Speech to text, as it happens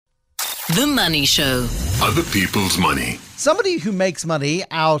The Money Show. Other people's money. Somebody who makes money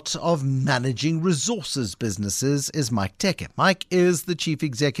out of managing resources businesses is Mike Teke. Mike is the chief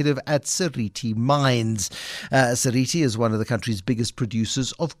executive at Seriti Mines. Seriti is one of the country's biggest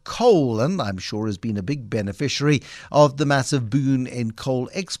producers of coal, and I'm sure has been a big beneficiary of the massive boon in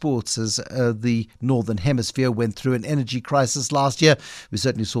coal exports as the Northern Hemisphere went through an energy crisis last year. We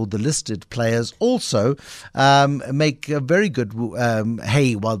certainly saw the listed players also make a very good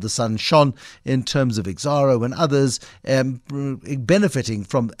hay while the sun shone in terms of Exaro and others benefiting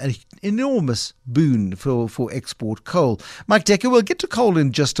from an enormous boon for export coal. Mike Teke, we'll get to coal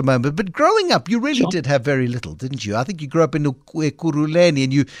in just a moment, but growing up, you really did have very little, didn't you? I think you grew up in Ekurhuleni,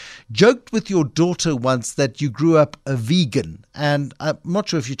 and you joked with your daughter once that you grew up a vegan, and I'm not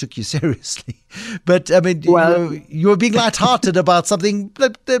sure if you took you seriously, but I mean, you were being lighthearted about something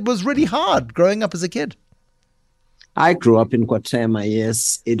that was really hard growing up as a kid. I grew up in Kwatema,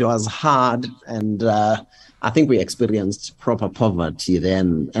 yes. It was hard, and I think we experienced proper poverty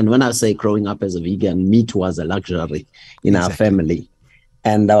then. And when I say growing up as a vegan, meat was a luxury in our family.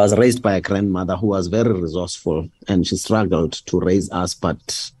 And I was raised by a grandmother who was very resourceful, and she struggled to raise us,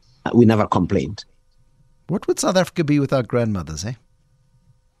 but we never complained. What would South Africa be without grandmothers, eh?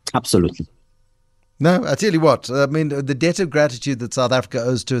 Absolutely. No, I tell you what, I mean, the debt of gratitude that South Africa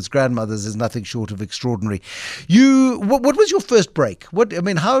owes to its grandmothers is nothing short of extraordinary. What was your first break?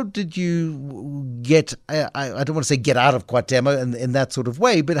 How did you get, I don't want to say get out of Kwatema in that sort of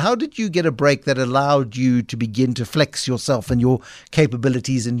way, but how did you get a break that allowed you to begin to flex yourself and your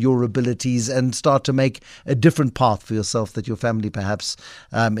capabilities and your abilities and start to make a different path for yourself that your family perhaps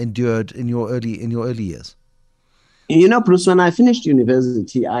endured in your early years? You know, Bruce, when I finished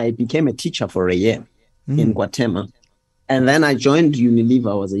university, I became a teacher for a year in Kwatema. And then I joined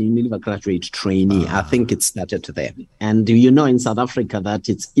Unilever. I was a Unilever graduate trainee. I think it started there. And you know, in South Africa, that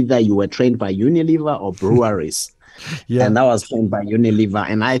it's either you were trained by Unilever or breweries. And I was trained by Unilever.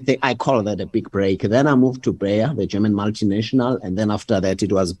 And I think I call that a big break. Then I moved to Bayer, the German multinational. And then after that,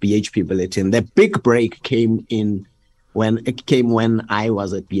 it was BHP Billiton. The big break came when I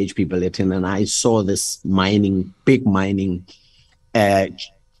was at BHP Billiton, and I saw this big mining,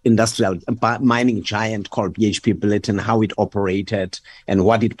 industrial mining giant called BHP Billiton, how it operated and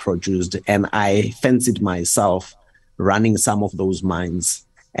what it produced. And I fancied myself running some of those mines.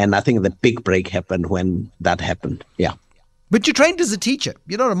 And I think the big break happened when that happened. Yeah. But you trained as a teacher.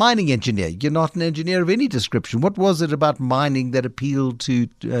 You're not a mining engineer. You're not an engineer of any description. What was it about mining that appealed to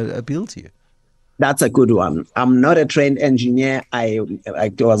you? That's a good one. I'm not a trained engineer. I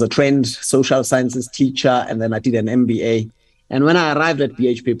was a trained social sciences teacher, and then I did an MBA. And when I arrived at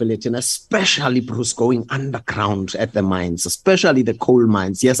BHP Billiton, especially Bruce, going underground at the mines, especially the coal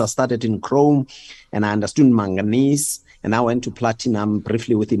mines. Yes, I started in chrome, and I understood manganese, and I went to platinum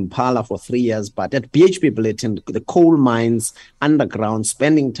briefly with Impala for 3 years. But at BHP Billiton, the coal mines underground,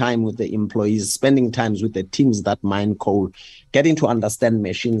 spending time with the employees, spending time with the teams that mine coal, getting to understand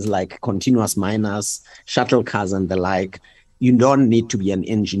machines like continuous miners, shuttle cars and the like. You don't need to be an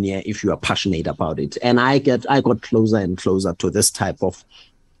engineer if you are passionate about it. And I got closer and closer to this type of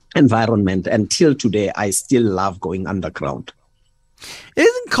environment. Until today, I still love going underground.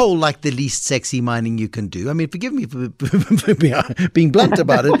 Isn't coal like the least sexy mining you can do? I mean, forgive me for being blunt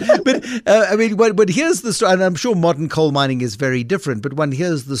about it, but one hears the story, and I'm sure modern coal mining is very different, but one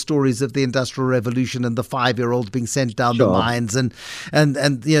hears the stories of the Industrial Revolution and the 5-year-olds being sent down the mines, and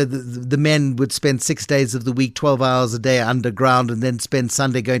you know, the men would spend 6 days of the week, 12 hours a day underground, and then spend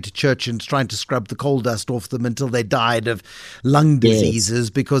Sunday going to church and trying to scrub the coal dust off them until they died of lung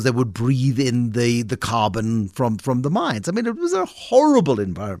diseases because they would breathe in the carbon from the mines. I mean, it was a horrible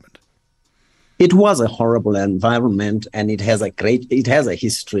environment. It was a horrible environment, and it has a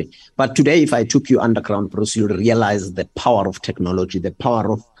history. But today, if I took you underground, Bruce, you'll realize the power of technology, the power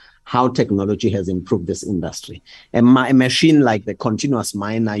of how technology has improved this industry. A machine like the continuous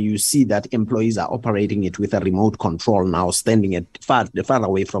miner, you see that employees are operating it with a remote control now, standing at far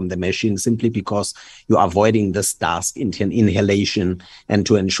away from the machine, simply because you're avoiding this dust inhalation, and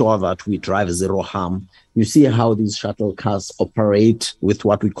to ensure that we drive zero harm. You see how these shuttle cars operate with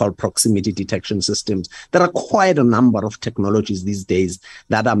what we call proximity detection systems. There are quite a number of technologies these days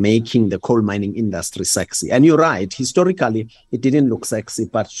that are making the coal mining industry sexy. And you're right, historically, it didn't look sexy.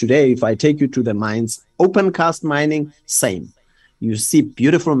 But today, if I take you to the mines, open cast mining, same. You see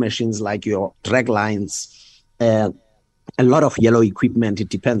beautiful machines like your drag lines, a lot of yellow equipment. It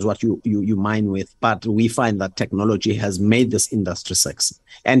depends what you mine with. But we find that technology has made this industry sexy.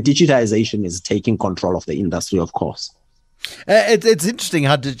 And digitization is taking control of the industry, of course. It's interesting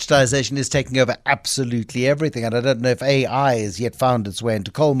how digitization is taking over absolutely everything, and I don't know if AI has yet found its way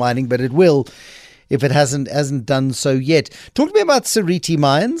into coal mining, but it will if it hasn't done so yet. Talk to me about Seriti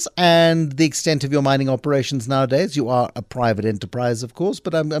Mines and the extent of your mining operations nowadays. You are a private enterprise, of course,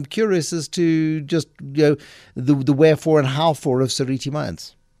 but I'm curious as to just the wherefore and how for of Seriti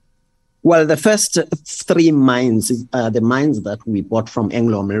Mines. Well, the first three mines, the mines that we bought from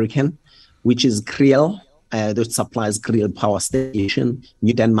Anglo American, which is Kriel, that supplies Kriel Power Station,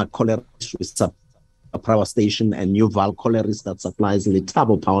 New Denmark Collieries, which supplies a power station, and New Val Collieries that supplies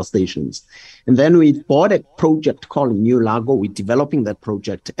Letabo power stations. And then we bought a project called New Lago. We're developing that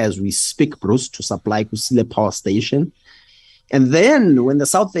project as we speak, Bruce, to supply Kusile Power Station. And then when the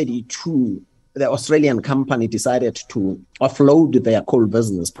South 32, the Australian company, decided to offload their coal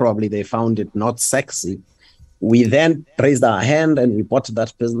business, probably they found it not sexy, we then raised our hand and we bought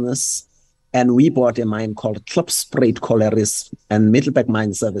that business. And we bought a mine called Klipspruit Collieries and Middelburg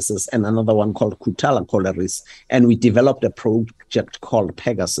Mine Services, and another one called Kutala Collieries. And we developed a project called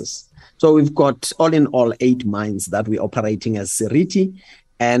Pegasus. So we've got all in all 8 mines that we're operating as Seriti.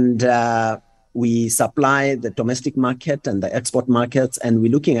 And we supply the domestic market and the export markets. And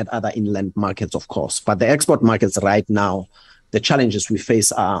we're looking at other inland markets, of course. But the export markets right now, the challenges we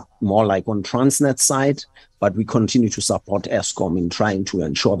face are more like on Transnet side, but we continue to support Eskom in trying to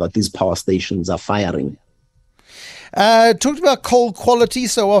ensure that these power stations are firing. Talked about coal quality.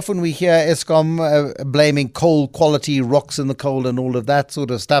 So often we hear Eskom blaming coal quality, rocks in the coal, and all of that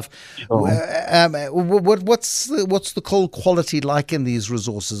sort of stuff. Sure. What's the coal quality like in these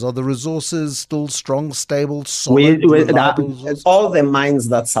resources? Are the resources still strong, stable, solid? All the mines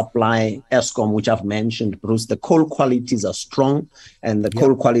that supply Eskom, which I've mentioned, Bruce, the coal qualities are strong, and the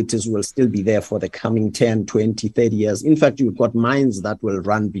coal qualities will still be there for the coming 10, 20, 30 years. In fact, you've got mines that will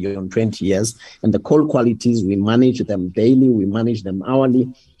run beyond 20 years, and the coal qualities, we manage them daily, we manage them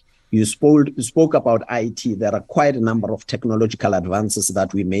hourly. You spoke about IT. There are quite a number of technological advances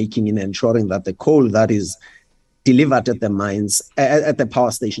that we're making in ensuring that the coal that is delivered at the mines, at the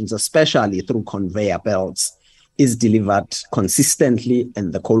power stations, especially through conveyor belts, is delivered consistently,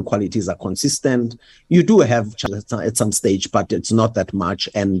 and the coal qualities are consistent. You do have challenges at some stage, but it's not that much.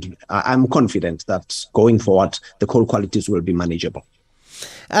 And I'm confident that going forward, the coal qualities will be manageable.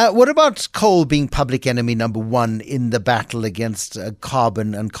 What about coal being public enemy number one in the battle against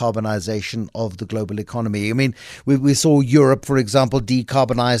carbon and carbonization of the global economy? I mean, we saw Europe, for example,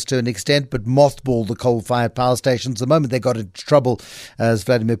 decarbonize to an extent, but mothball the coal-fired power stations. The moment they got into trouble, as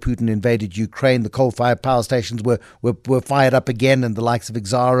Vladimir Putin invaded Ukraine, the coal-fired power stations were fired up again, and the likes of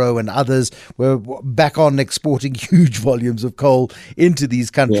Exaro and others were back on exporting huge volumes of coal into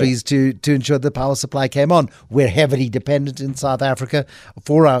these countries to ensure the power supply came on. We're heavily dependent in South Africa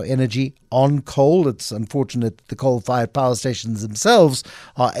for our energy on coal. It's unfortunate the coal-fired power stations themselves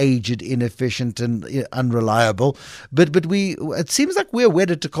are aged, inefficient, and unreliable. But it seems like we're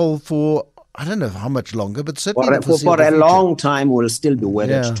wedded to coal for, I don't know how much longer, but certainly for a long time we'll still be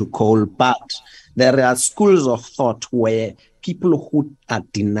wedded to coal. But there are schools of thought where people who are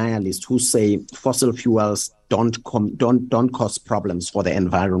denialists, who say fossil fuels don't cause problems for the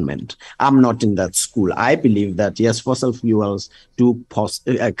environment. I'm not in that school. I believe that, yes, fossil fuels do cause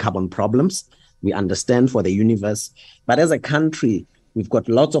carbon problems. We understand for the universe. But as a country, we've got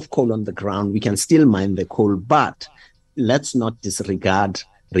lots of coal on the ground. We can still mine the coal, but let's not disregard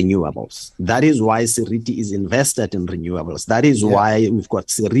renewables. That is why Seriti is invested in renewables. That is why we've got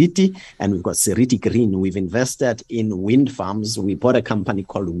Seriti and we've got Seriti Green. We've invested in wind farms. We bought a company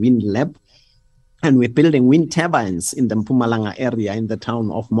called Wind Lab, and we're building wind turbines in the Mpumalanga area, in the town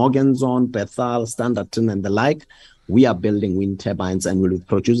of Morganzone, Bethel, Standerton, and the like. We are building wind turbines, and we'll be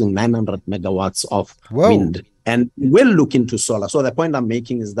producing 900 megawatts of wind. And we'll look into solar. So the point I'm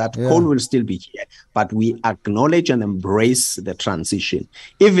making is that coal will still be here, but we acknowledge and embrace the transition.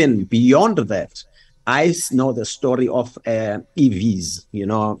 Even beyond that, I know the story of EVs,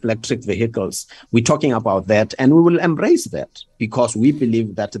 electric vehicles. We're talking about that, and we will embrace that because we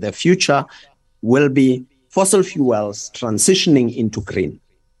believe that the future will be fossil fuels transitioning into green.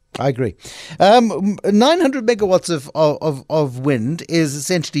 I agree. 900 megawatts of wind is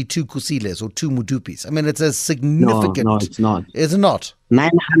essentially 2 Kusiles or 2 Mudupis. I mean, it's a significant... No, it's not. Is it not?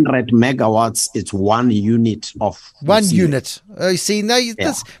 900 megawatts is 1 unit of... 1 unit. You see, now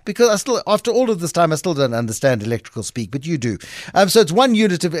because after all of this time, I still don't understand electrical speak, but you do. So it's 1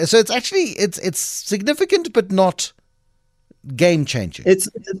 unit of... So it's actually, it's significant, but not game changing? It's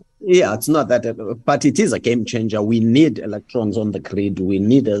not that, but it is a game changer. We need electrons on the grid. We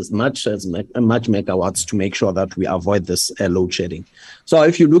need as much megawatts to make sure that we avoid this load shedding. So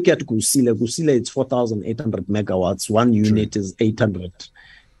if you look at Kusile, it's 4,800 megawatts. One unit is 800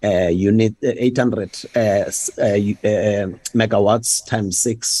 megawatts times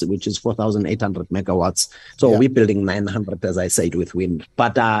 6, which is 4,800 megawatts. So we're building 900, as I said, with wind.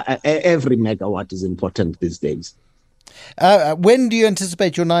 But every megawatt is important these days. When do you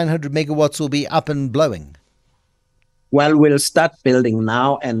anticipate your 900 megawatts will be up and blowing? Well, we'll start building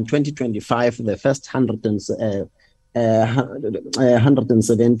now, and 2025, the first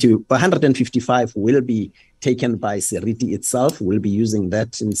 155 will be taken by Seriti itself. We'll be using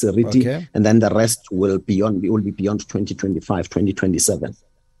that in Seriti, and then the rest will be beyond 2025, 2027.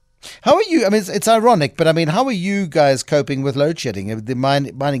 How are you? I mean, it's ironic, but I mean, how are you guys coping with load shedding? The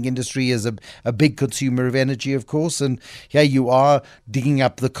mining industry is a big consumer of energy, of course, and here you are digging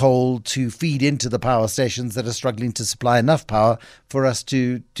up the coal to feed into the power stations that are struggling to supply enough power for us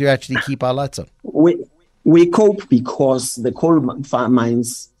to actually keep our lights on. We cope because the coal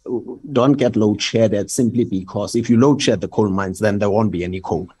mines don't get load shedded simply because if you load shed the coal mines, then there won't be any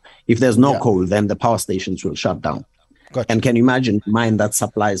coal. If there's no coal, then the power stations will shut down. Gotcha. And can you imagine a mine that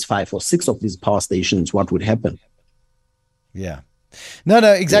supplies 5 or 6 of these power stations? What would happen? Yeah. No,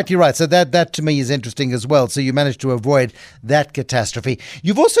 exactly right. So that to me is interesting as well. So you managed to avoid that catastrophe.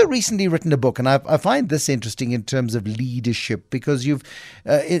 You've also recently written a book, and I find this interesting in terms of leadership, because you've,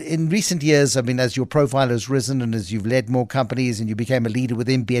 in recent years, I mean, as your profile has risen and as you've led more companies and you became a leader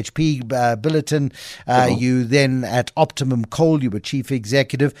within BHP Billiton, you then at Optimum Coal, you were chief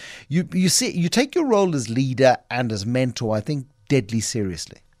executive. You take your role as leader and as mentor, I think, deadly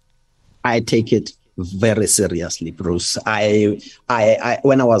seriously. I take it very seriously, Bruce. I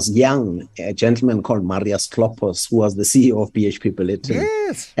when I was young, a gentleman called Marius Kloppers, who was the CEO of BHP Billiton,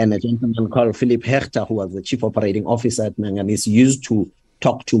 and a gentleman called Philip Herter, who was the chief operating officer at Manganese, used to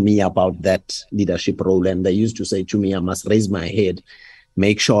talk to me about that leadership role. And they used to say to me, I must raise my head,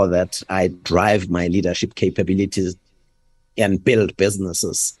 make sure that I drive my leadership capabilities and build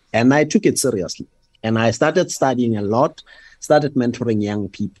businesses. And I took it seriously. And I started studying a lot, started mentoring young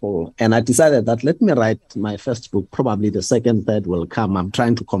people, and I decided that let me write my first book. Probably the second, third will come. I'm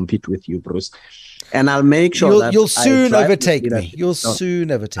trying to compete with you, Bruce. And I'll make sure that you'll soon overtake me. You'll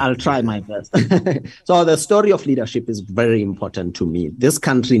soon overtake me. I'll try my best. So the story of leadership is very important to me. This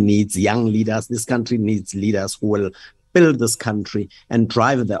country needs young leaders. This country needs leaders who will build this country and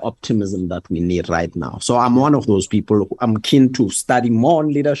drive the optimism that we need right now. So I'm one of those people. I'm keen to study more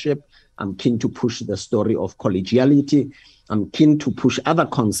on leadership. I'm keen to push the story of collegiality. I'm keen to push other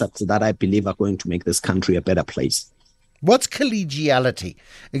concepts that I believe are going to make this country a better place. What's collegiality?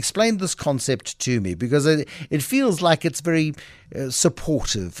 Explain this concept to me, because it feels like it's very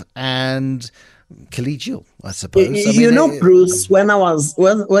supportive and collegial, I suppose. Bruce,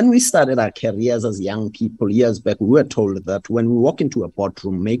 when we started our careers as young people years back, we were told that when we walk into a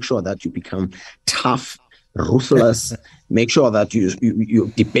boardroom, make sure that you become tough, ruthless, make sure that you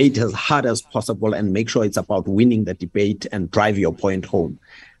debate as hard as possible, and make sure it's about winning the debate and drive your point home.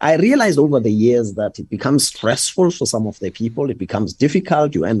 I realized over the years that it becomes stressful for some of the people. It becomes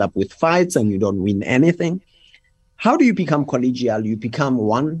difficult. You end up with fights and you don't win anything. How do you become collegial? You become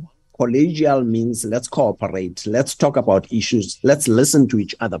one. Collegial means let's cooperate. Let's talk about issues. Let's listen to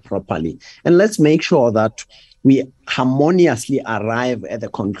each other properly. And let's make sure that we harmoniously arrive at the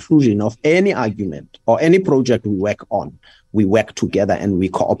conclusion of any argument or any project we work on. We work together and we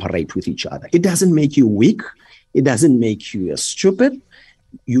cooperate with each other. It doesn't make you weak. It doesn't make you stupid.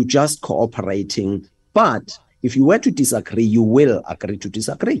 You're just cooperating. But if you were to disagree, you will agree to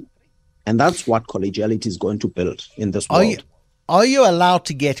disagree. And that's what collegiality is going to build in this world. Are you allowed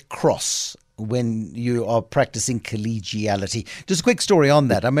to get cross when you are practicing collegiality? Just a quick story on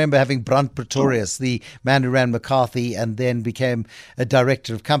that. I remember having Brunt Pretorius, the man who ran McCarthy and then became a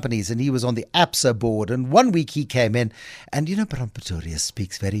director of companies, and he was on the APSA board. And one week he came in, and Brunt Pretorius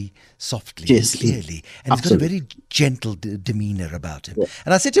speaks very softly and clearly, and he's got a very gentle demeanor about him. Yeah.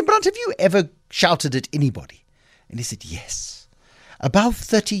 And I said to him, Brunt, have you ever shouted at anybody? And he said, yes, about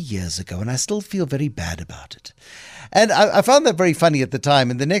 30 years ago, and I still feel very bad about it. And I found that very funny at the time.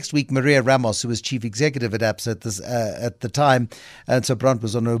 And the next week, Maria Ramos, who was chief executive at APSA at the time, and so Brunt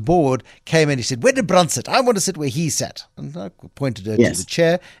was on her board, came in and he said, where did Brunt sit? I want to sit where he sat. And I pointed her to the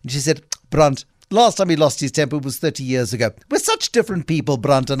chair, and she said, Brunt, last time he lost his temper was 30 years ago. We're such different people,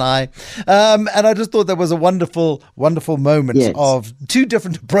 Brunt and I. And I just thought that was a wonderful, wonderful moment of two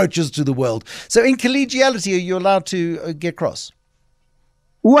different approaches to the world. So in collegiality, are you allowed to get cross?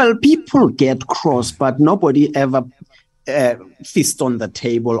 Well, people get cross, but nobody ever fist on the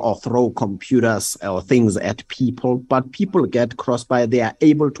table or throw computers or things at people, but people get crossed by, they are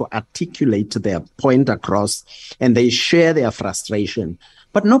able to articulate their point across and they share their frustration.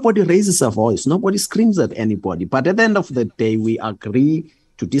 But nobody raises a voice, nobody screams at anybody. But at the end of the day, we agree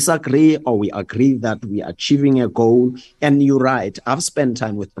to disagree, or we agree that we are achieving a goal. And you're right, I've spent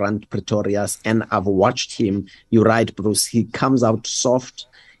time with Brand Pretorius and I've watched him. You're right, Bruce, he comes out soft.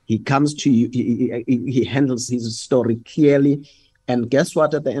 He comes to you, he handles his story clearly. And guess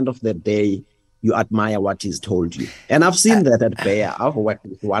what? At the end of the day, you admire what he's told you. And I've seen that at Bayer. I've worked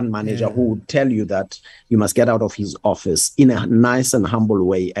with one manager who would tell you that you must get out of his office in a nice and humble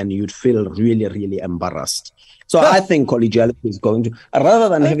way, and you'd feel really, really embarrassed. So I think collegiality is going to, rather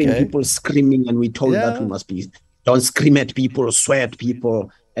than having people screaming, and we told that we must be, don't scream at people, swear at people,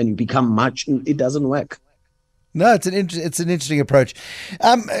 and you become much, it doesn't work. No, it's an interesting approach.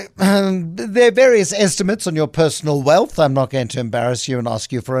 There are various estimates on your personal wealth. I'm not going to embarrass you and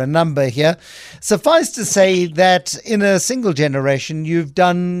ask you for a number here. Suffice to say that in a single generation, you've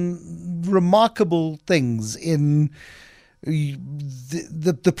done remarkable things in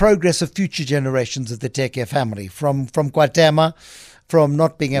the progress of future generations of the Teke family, from Kwatema, from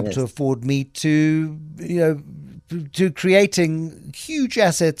not being able to afford meat to creating huge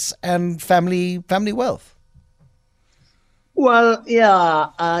assets and family wealth. Well,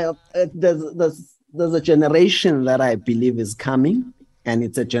 there's a generation that I believe is coming, and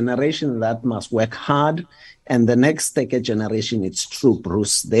it's a generation that must work hard. And the next Teke generation, it's true,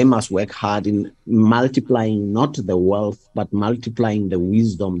 Bruce, they must work hard in multiplying not the wealth, but multiplying the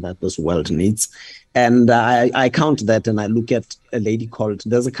wisdom that this world needs. And I count that, and I look at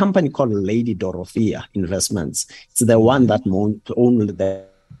there's a company called Lady Dorothea Investments. It's the one that owned the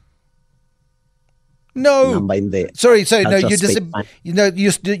number in there. Sorry. No,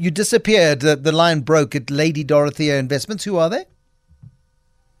 you disappeared. The line broke at Lady Dorothea Investments. Who are they?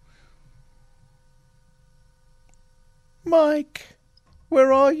 Mike,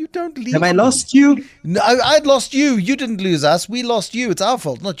 where are you? Don't leave. Have I lost you? No, I'd lost you. You didn't lose us. We lost you. It's our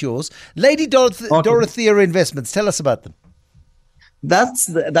fault, not yours. Lady Dorothea Investments. Tell us about them.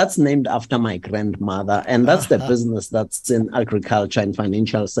 That's named after my grandmother, and that's the business that's in agriculture and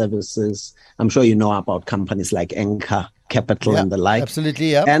financial services. I'm sure you know about companies like Anchor Capital and the like.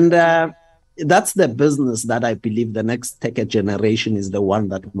 Absolutely, yeah. And that's the business that I believe the next Teke generation is the one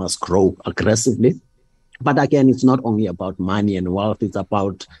that must grow aggressively. But again, it's not only about money and wealth, it's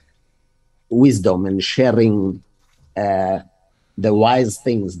about wisdom and sharing the wise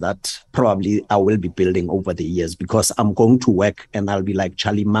things that probably I will be building over the years, because I'm going to work and I'll be like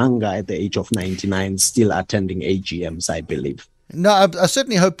Charlie Manga at the age of 99, still attending AGMs, I believe. No, I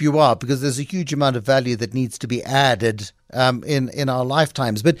certainly hope you are, because there's a huge amount of value that needs to be added in our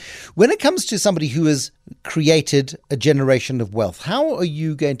lifetimes. But when it comes to somebody who has created a generation of wealth, how are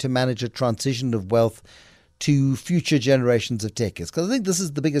you going to manage a transition of wealth to future generations of Tekes? Because I think this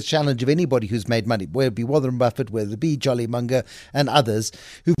is the biggest challenge of anybody who's made money, whether it be Warren Buffett, whether it be Charlie Munger and others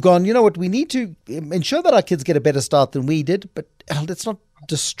who've gone, you know what, we need to ensure that our kids get a better start than we did, but let's not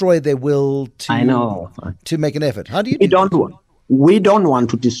destroy their will to make an effort. How do you do that? We don't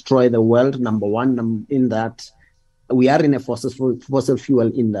want to destroy the world, number one, in that we are in a fossil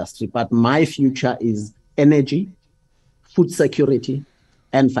fuel industry, but my future is energy, food security,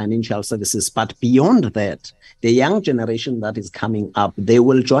 and financial services. But beyond that, the young generation that is coming up, they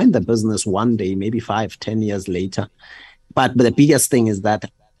will join the business one day, maybe 5-10 years later. But the biggest thing is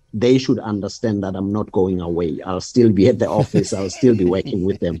that they should understand that I'm not going away. I'll still be at the office. I'll still be working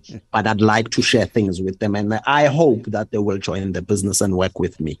with them. But I'd like to share things with them. And I hope that they will join the business and work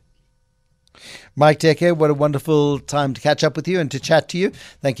with me. Mike Teke, what a wonderful time to catch up with you and to chat to you.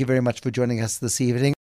 Thank you very much for joining us this evening.